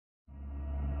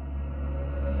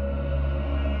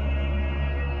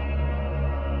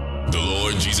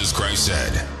Lord Jesus Christ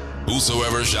said,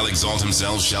 "Whosoever shall exalt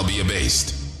himself shall be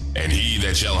abased, and he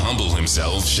that shall humble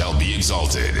himself shall be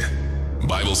exalted."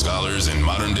 Bible scholars and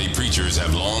modern-day preachers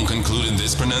have long concluded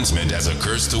this pronouncement as a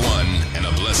curse to one and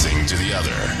a blessing to the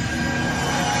other.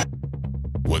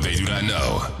 What they do not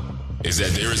know is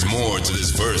that there is more to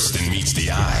this verse than meets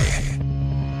the eye.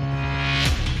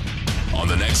 On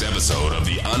the next episode of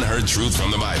the Unheard Truth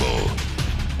from the Bible,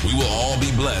 we will all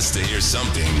be blessed to hear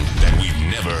something that we've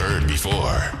never heard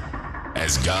before,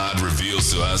 as God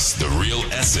reveals to us the real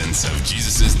essence of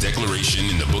Jesus' declaration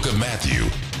in the book of Matthew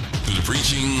through the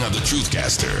preaching of the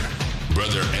truthcaster,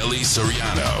 Brother Eli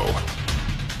Soriano.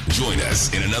 Join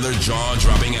us in another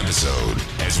jaw-dropping episode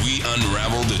as we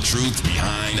unravel the truth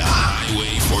behind a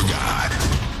highway for God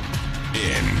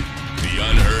in the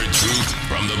Unheard Truth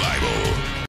from the Bible.